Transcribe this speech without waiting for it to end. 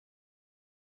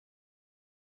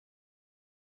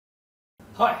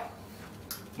Hi,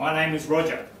 my name is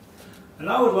Roger and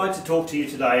I would like to talk to you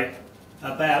today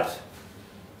about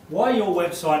why your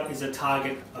website is a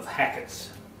target of hackers.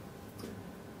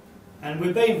 And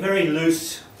we're being very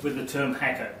loose with the term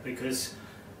hacker because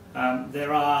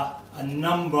there are a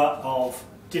number of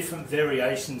different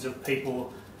variations of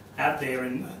people out there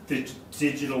in the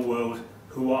digital world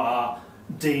who are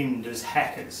deemed as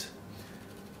hackers.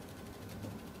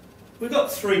 We've got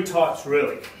three types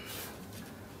really.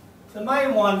 The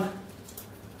main one,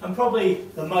 and probably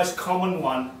the most common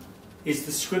one, is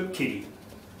the script kiddie.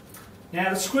 Now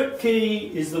the script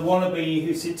kiddie is the wannabe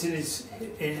who sits in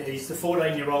he's the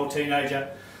 14-year-old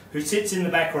teenager who sits in the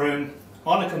back room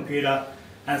on a computer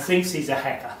and thinks he's a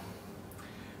hacker.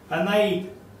 And they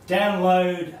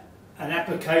download an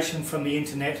application from the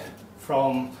internet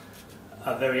from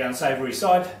a very unsavoury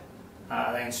site.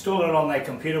 They install it on their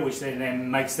computer, which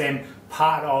then makes them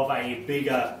part of a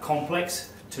bigger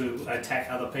complex to attack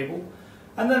other people,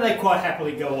 and then they quite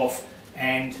happily go off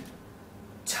and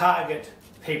target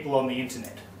people on the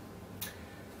internet.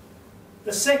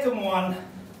 The second one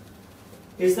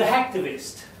is the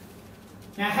hacktivist.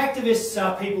 Now hacktivists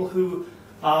are people who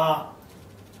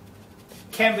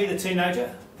can be the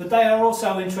teenager, but they are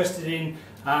also interested in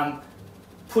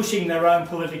pushing their own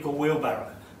political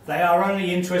wheelbarrow. They are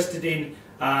only interested in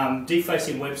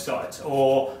defacing websites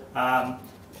or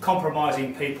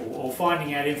compromising people or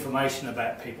finding out information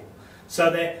about people. So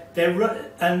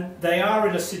they are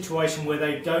in a situation where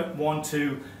they don't want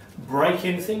to break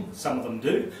anything, some of them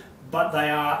do, but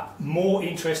they are more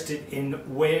interested in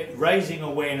raising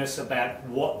awareness about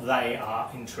what they are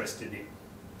interested in.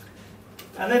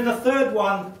 And then the third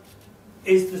one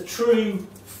is the true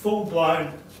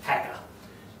full-blown hacker.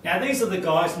 Now these are the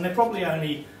guys, and they're probably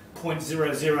only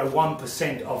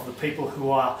 0.001% of the people who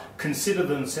are consider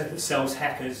themselves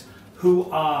hackers, who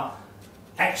are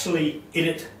actually in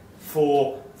it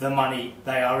for the money.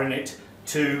 They are in it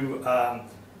to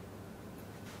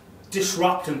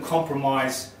disrupt and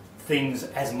compromise things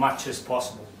as much as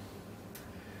possible.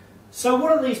 So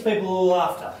what are these people all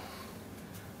after?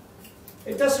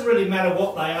 It doesn't really matter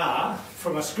what they are,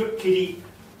 from a script kiddie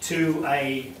to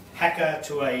a hacker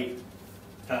to a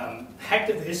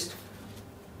hacktivist.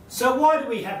 So why do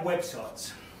we have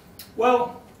websites?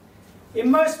 Well,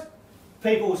 in most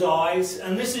people's eyes,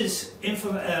 and this is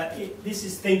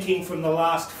thinking from the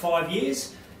last 5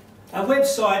 years, a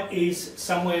website is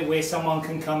somewhere where someone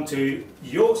can come to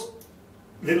your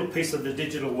little piece of the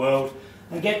digital world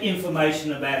and get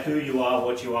information about who you are,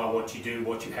 what you do,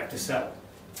 what you have to sell.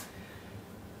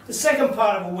 The second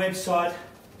part of a website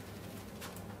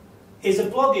is a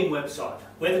blogging website,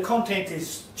 where the content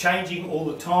is changing all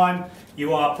the time.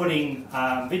 You are putting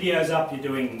videos up, you're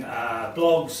doing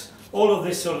blogs, all of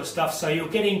this sort of stuff, so you're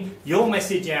getting your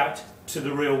message out to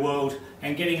the real world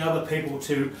and getting other people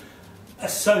to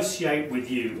associate with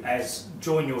you, as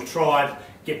join your tribe,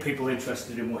 get people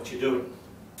interested in what you're doing.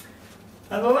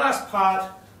 And the last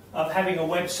part of having a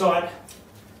website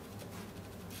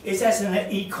is as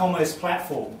an e-commerce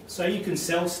platform, so you can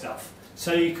sell stuff.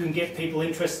 So you can get people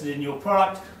interested in your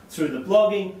product through the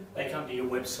blogging, they come to your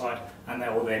website and they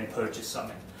will then purchase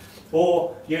something.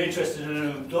 Or you're interested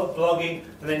in blogging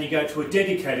and then you go to a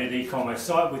dedicated e-commerce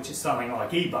site, which is something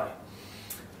like eBay.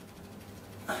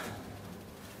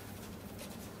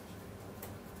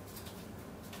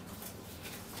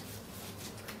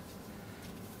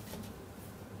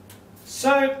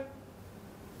 So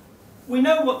we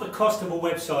know what the cost of a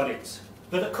website is.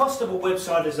 But the cost of a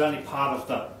website is only part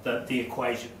of the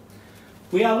equation.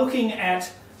 We are looking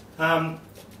at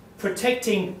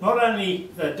protecting not only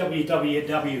the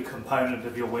www component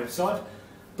of your website,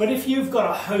 but if you've got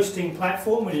a hosting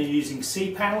platform and you're using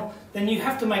cPanel, then you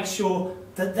have to make sure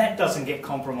that that doesn't get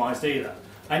compromised either.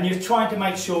 And you're trying to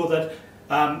make sure that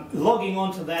logging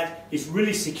onto that is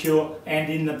really secure and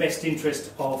in the best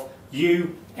interest of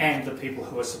you and the people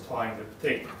who are supplying the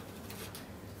thing.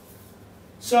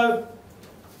 So,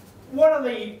 what are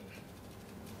the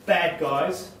bad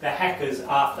guys, the hackers,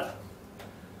 after?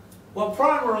 Well,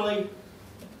 primarily,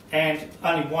 and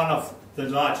only one of the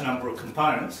large number of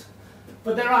components,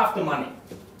 but they're after money.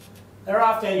 They're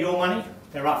after your money,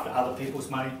 they're after other people's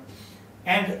money,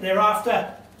 and they're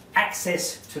after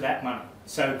access to that money.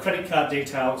 So credit card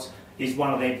details is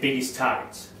one of their biggest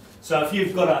targets. So if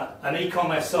you've got an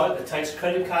e-commerce site that takes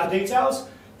credit card details,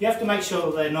 you have to make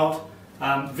sure that they're not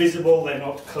visible, they're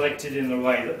not collected in a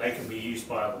way that they can be used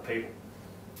by other people.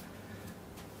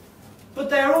 But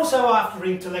they're also after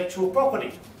intellectual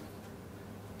property.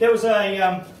 There was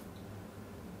a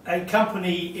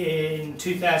company in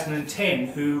 2010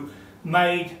 who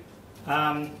made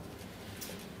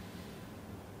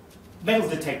metal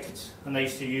detectors, and they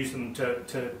used to use them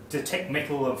to detect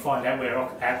metal and find out where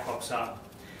outcrops are.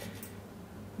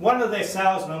 One of their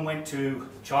salesmen went to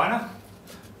China,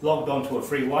 logged onto a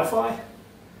free Wi-Fi,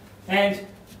 and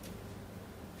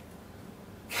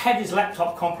had his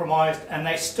laptop compromised, and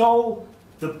they stole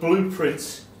the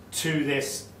blueprints to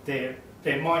their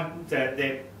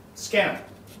scanner.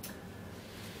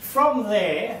 From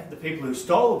there, the people who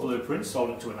stole the blueprints sold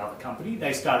it to another company.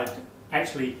 They started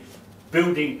actually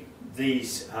building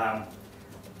these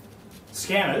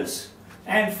scanners,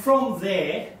 and from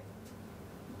there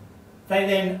they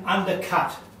then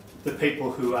undercut the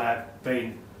people who had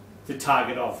been the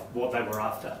target of what they were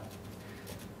after.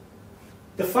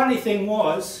 The funny thing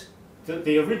was that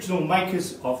the original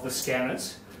makers of the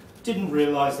scanners didn't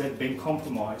realise they'd been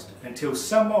compromised until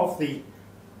some of the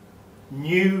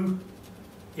new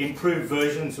improved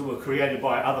versions that were created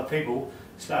by other people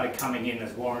started coming in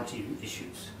as warranty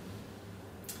issues.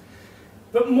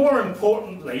 But more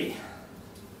importantly,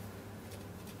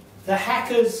 the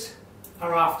hackers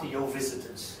are after your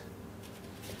visitors.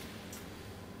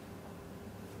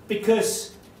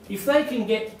 Because if they can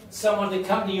get someone to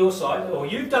come to your site, or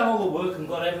you've done all the work and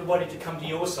got everybody to come to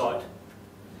your site,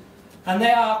 and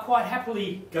they are quite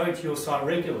happily going to your site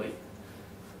regularly,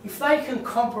 if they can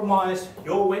compromise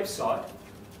your website,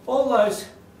 all those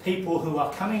people who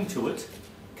are coming to it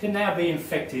can now be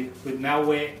infected with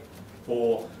malware,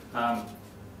 or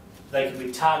they can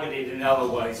be targeted in other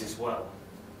ways as well.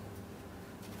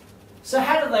 So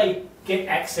how do they get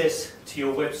access to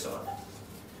your website?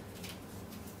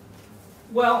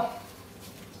 Well,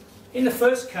 in the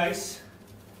first case,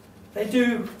 they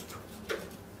do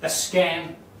a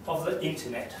scan of the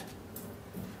internet.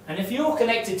 And if you're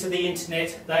connected to the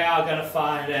internet, they are going to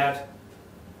find out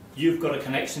you've got a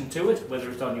connection to it, whether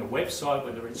it's on your website,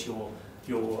 whether it's your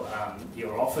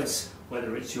office,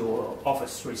 whether it's your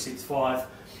Office 365.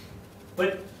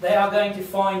 But they are going to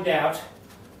find out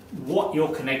what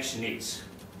your connection is.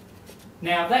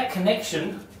 Now, that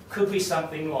connection could be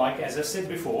something like, as I said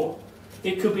before,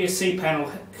 it could be a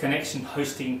cPanel connection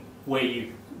hosting where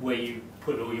you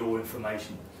put all your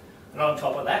information. And on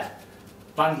top of that,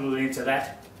 bundled into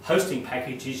that hosting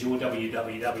package is your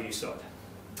www site.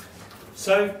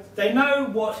 So they know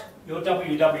what your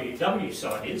www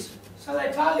site is, so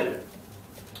they target it.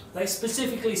 They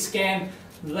specifically scan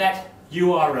that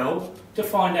URL to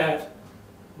find out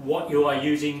what you are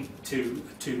using to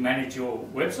manage your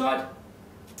website,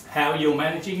 how you're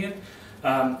managing it,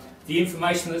 the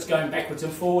information that's going backwards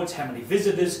and forwards, how many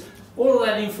visitors. All of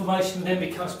that information then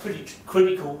becomes pretty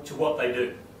critical to what they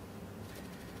do.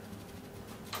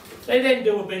 They then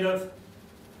do a bit of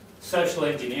social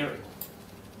engineering.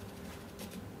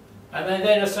 And they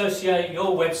then associate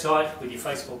your website with your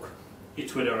Facebook, your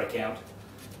Twitter account,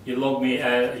 your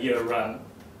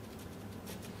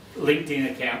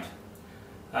LinkedIn account,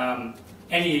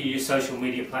 any of your social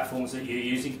media platforms that you're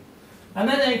using. And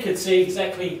then they can see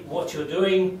exactly what you're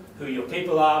doing, who your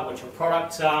people are, what your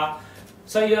products are.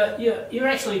 So you're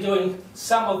actually doing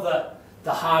some of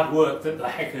the hard work that the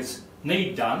hackers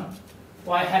need done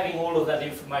by having all of that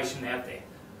information out there.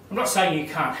 I'm not saying you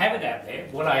can't have it out there.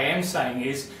 What I am saying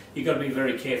is you've got to be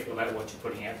very careful about what you're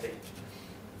putting out there.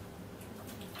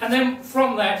 And then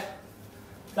from that,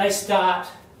 they start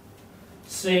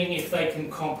seeing if they can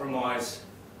compromise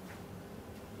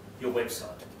your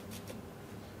website.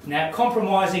 Now,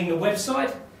 compromising the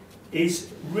website is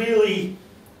really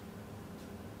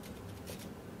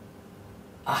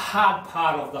a hard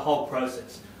part of the whole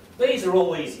process. These are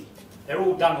all easy. They're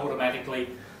all done automatically.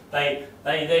 They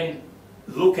then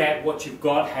look at what you've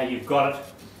got, how you've got it,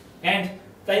 and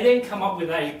they then come up with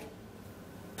a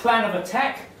plan of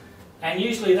attack, and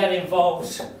usually that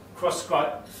involves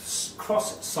cross-site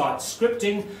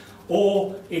scripting,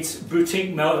 or it's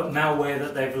boutique malware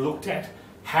that they've looked at,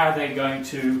 how they're going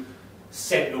to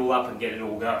set it all up and get it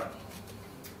all going.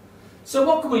 So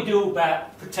what can we do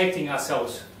about protecting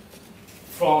ourselves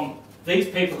from these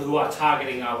people who are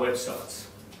targeting our websites?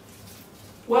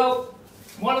 Well,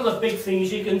 one of the big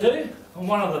things you can do, and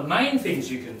one of the main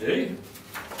things you can do,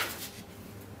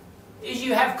 is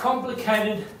you have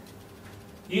complicated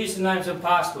usernames and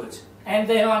passwords. And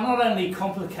they are not only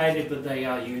complicated, but they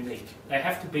are unique. They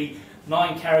have to be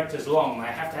 9 characters long. They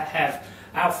have to have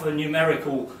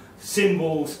alphanumerical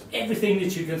symbols, everything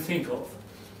that you can think of.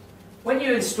 When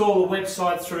you install a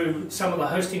website through some of the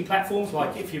hosting platforms,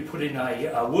 like if you put in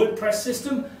a WordPress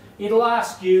system, it'll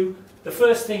ask you, the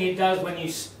first thing it does when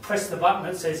you press the button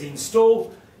that says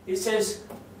install, it says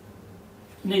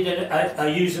need a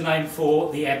username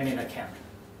for the admin account.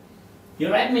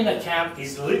 Your admin account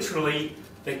is literally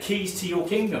the keys to your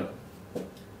kingdom.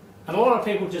 And a lot of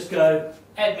people just go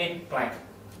admin blank.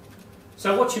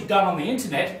 So what you've done on the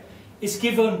internet is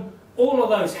given all of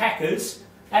those hackers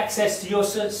access to your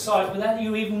site without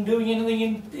you even doing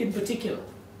anything in particular.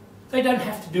 They don't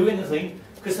have to do anything,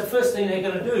 because the first thing they're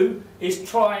going to do is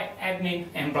try admin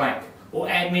and blank, or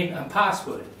admin and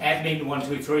password, admin 1,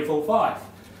 2, 3, 4, 5.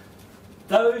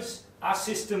 Those are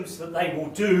systems that they will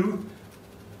do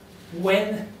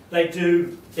when they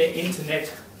do their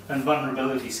internet and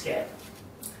vulnerability scan.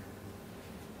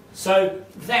 So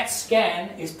that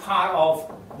scan is part of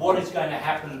what is going to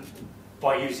happen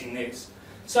by using this.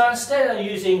 So instead of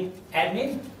using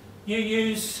admin, you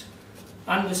use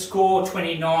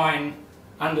 _29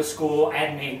 _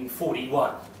 admin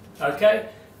 41. Okay?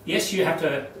 Yes, you have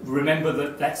to remember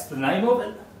that that's the name of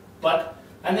it,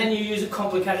 and then you use a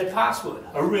complicated password,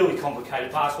 a really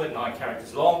complicated password, 9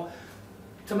 characters long,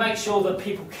 to make sure that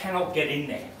people cannot get in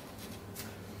there.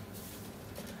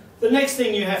 The next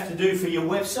thing you have to do for your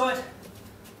website,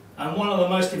 and one of the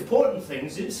most important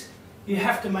things, is you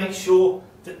have to make sure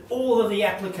that all of the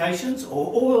applications,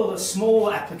 or all of the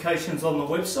small applications on the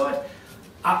website,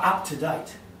 are up to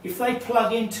date. If they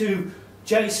plug into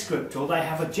JavaScript or they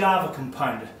have a Java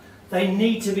component, they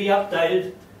need to be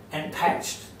updated and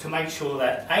patched to make sure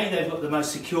that A, they've got the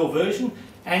most secure version,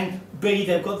 and B,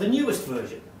 they've got the newest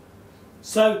version.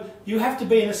 So you have to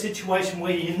be in a situation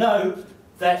where you know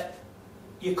that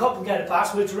your complicated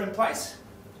passwords are in place,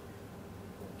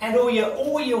 and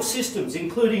all your systems,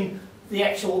 including the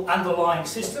actual underlying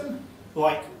system,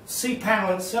 like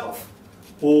cPanel itself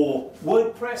or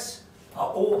WordPress,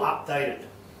 are all updated.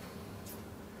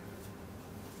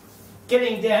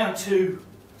 Getting down to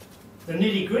the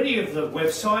nitty-gritty of the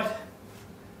website,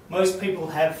 most people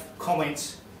have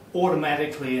comments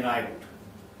automatically enabled.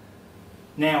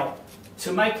 Now,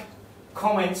 to make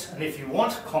comments, and if you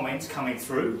want comments coming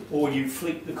through, or you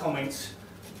flick the comments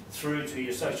through to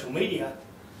your social media,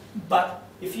 but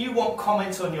if you want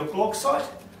comments on your blog site,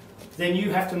 then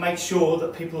you have to make sure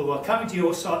that people who are coming to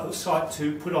your site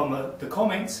to put on the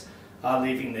comments are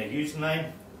leaving their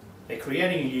username, they're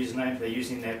creating a username, they're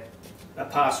using a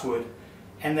password,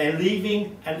 and they're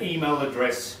leaving an email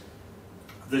address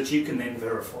that you can then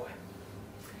verify.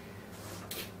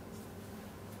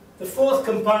 The fourth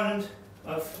component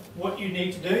of what you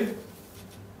need to do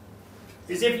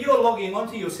is, if you're logging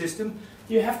onto your system,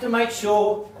 you have to make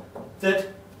sure that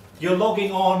you're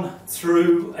logging on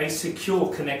through a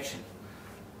secure connection.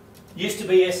 Used to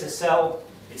be SSL,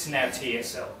 it's now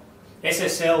TSL.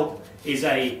 SSL is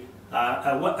a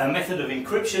method of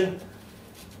encryption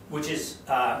which is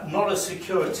not as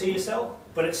secure as TSL,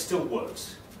 but it still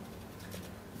works.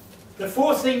 The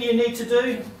fourth thing you need to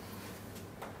do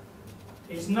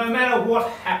is, no matter what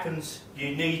happens,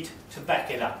 you need to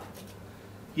back it up.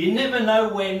 You never know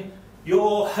when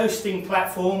your hosting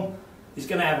platform is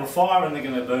going to have a fire and they're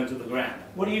going to burn to the ground.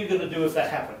 What are you going to do if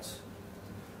that happens?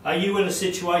 Are you in a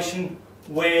situation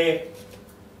where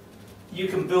you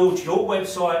can build your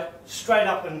website straight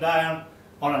up and down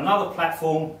on another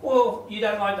platform, or you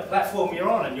don't like the platform you're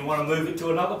on and you want to move it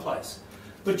to another place?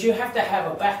 But you have to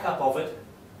have a backup of it,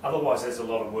 otherwise there's a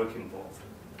lot of work involved.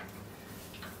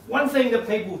 One thing that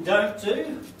people don't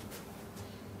do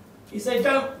is they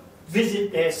don't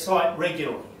visit their site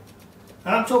regularly.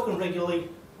 And I'm talking regularly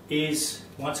is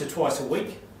once or twice a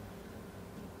week,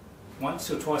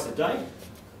 once or twice a day,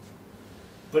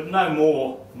 but no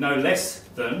more, no less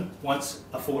than once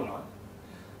a fortnight.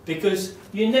 Because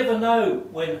you never know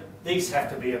when these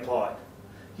have to be applied.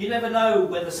 You never know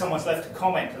whether someone's left a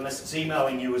comment unless it's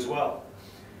emailing you as well.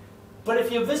 But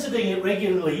if you're visiting it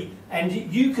regularly and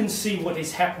you can see what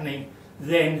is happening,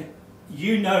 then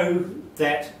you know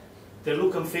that the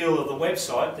look and feel of the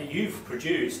website that you've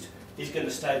produced is going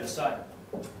to stay the same.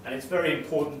 And it's very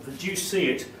important that you see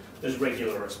it as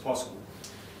regular as possible.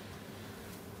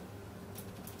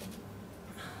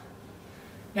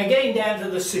 Now, getting down to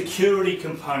the security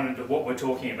component of what we're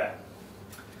talking about.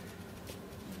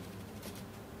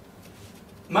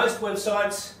 Most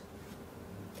websites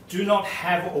do not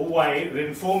have a way of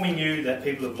informing you that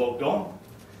people have logged on,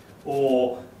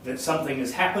 or that something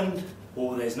has happened,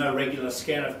 or there's no regular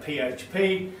scan of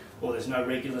PHP, or there's no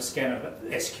regular scan of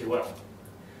SQL.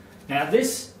 Now,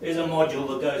 this is a module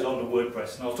that goes on to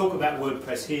WordPress, and I'll talk about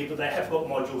WordPress here, but they have got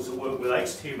modules that work with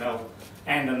HTML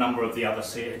and a number of the other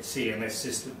CMS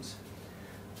systems.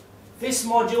 This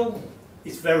module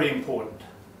is very important.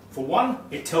 For one,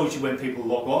 it tells you when people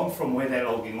log on, from where they're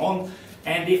logging on,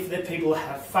 and if the people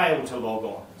have failed to log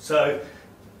on. So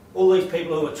all these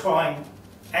people who are trying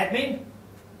admin,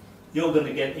 you're going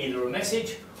to get either a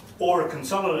message or a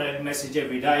consolidated message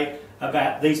every day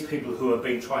about these people who have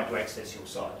been trying to access your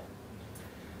site.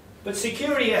 But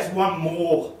security has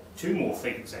two more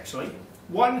things actually.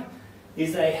 One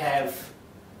is they have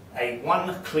a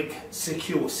one-click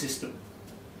secure system.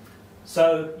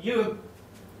 So you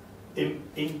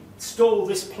install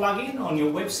this plugin on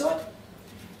your website,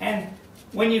 and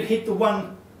when you hit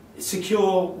the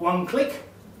secure one click,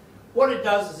 what it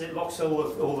does is it locks all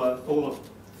of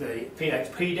the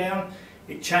PHP down.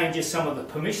 It changes some of the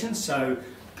permissions, so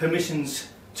permissions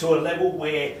to a level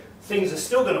where things are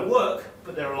still going to work,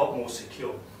 but they're a lot more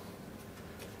secure.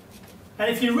 And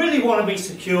if you really want to be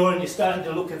secure and you're starting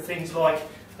to look at things like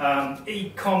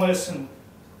e-commerce and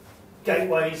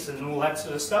gateways and all that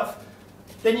sort of stuff,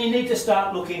 then you need to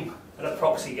start looking at a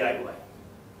proxy gateway.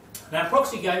 Now, a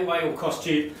proxy gateway will cost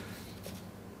you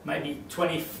maybe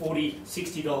 $20, $40,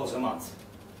 $60 a month.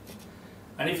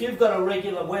 And if you've got a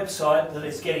regular website that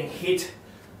is getting hit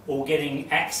or getting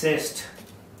accessed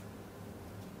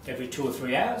every 2 or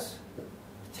 3 hours,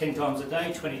 10 times a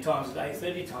day, 20 times a day,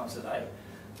 30 times a day,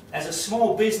 as a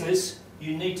small business,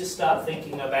 you need to start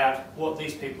thinking about what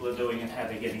these people are doing and how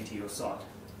they're getting to your site.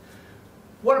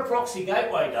 What a proxy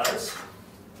gateway does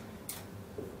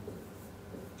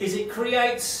is it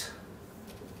creates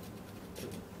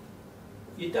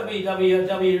your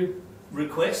www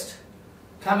request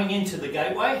coming into the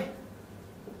gateway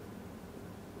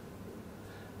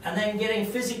and then getting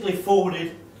physically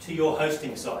forwarded to your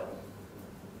hosting site.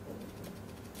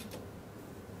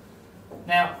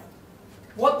 Now,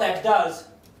 what that does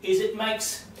is it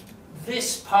makes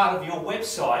this part of your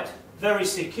website very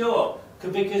secure,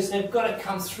 because they've got to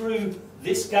come through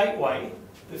this gateway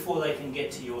before they can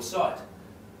get to your site.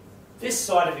 This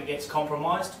site, if it gets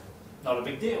compromised, not a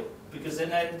big deal, because then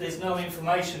there's no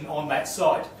information on that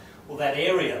site or that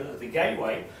area of the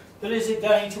gateway that is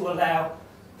going to allow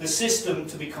the system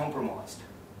to be compromised.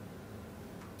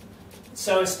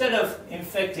 So instead of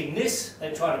infecting this,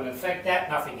 they try to infect that,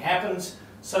 nothing happens.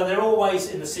 So they're always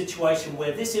in the situation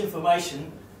where this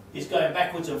information is going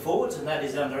backwards and forwards, and that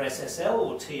is under SSL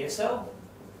or TSL.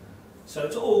 So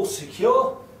it's all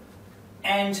secure,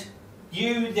 and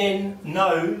you then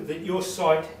know that your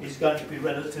site is going to be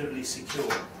relatively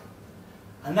secure.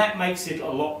 And that makes it a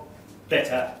lot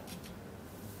better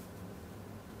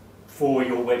for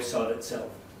your website itself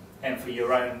and for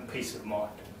your own peace of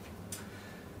mind.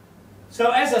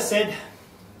 So as I said,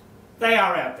 they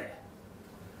are out there.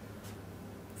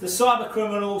 The cyber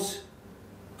criminals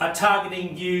are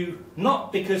targeting you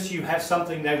not because you have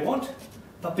something they want,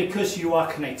 but because you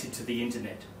are connected to the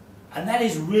internet. And that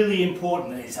is really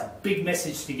important, and it's a big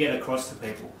message to get across to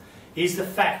people, is the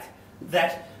fact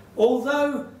that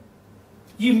although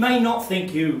you may not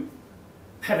think you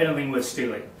have anything worth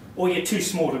stealing, or you're too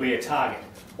small to be a target,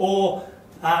 or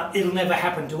it'll never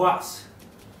happen to us,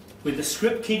 with the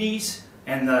script kiddies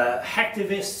and the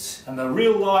hacktivists and the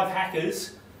real live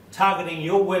hackers targeting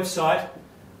your website,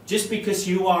 just because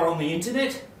you are on the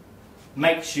internet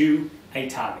makes you a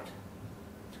target.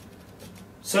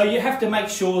 So you have to make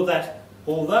sure that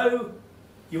although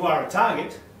you are a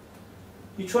target,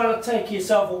 you try to take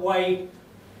yourself away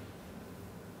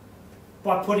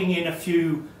by putting in a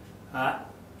few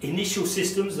initial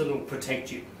systems that will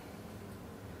protect you.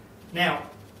 Now,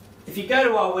 if you go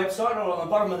to our website, or on the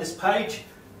bottom of this page,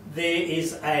 there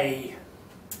is a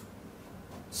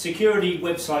security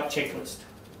website checklist.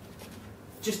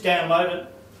 Just download it,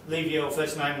 leave your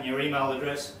first name and your email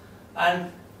address,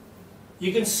 and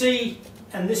you can see,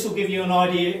 and this will give you an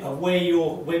idea of where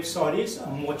your website is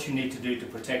and what you need to do to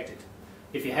protect it.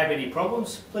 If you have any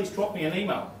problems, please drop me an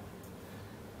email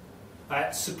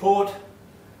at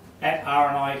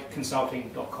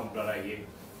support@rniconsulting.com.au.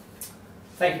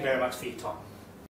 Thank you very much for your time.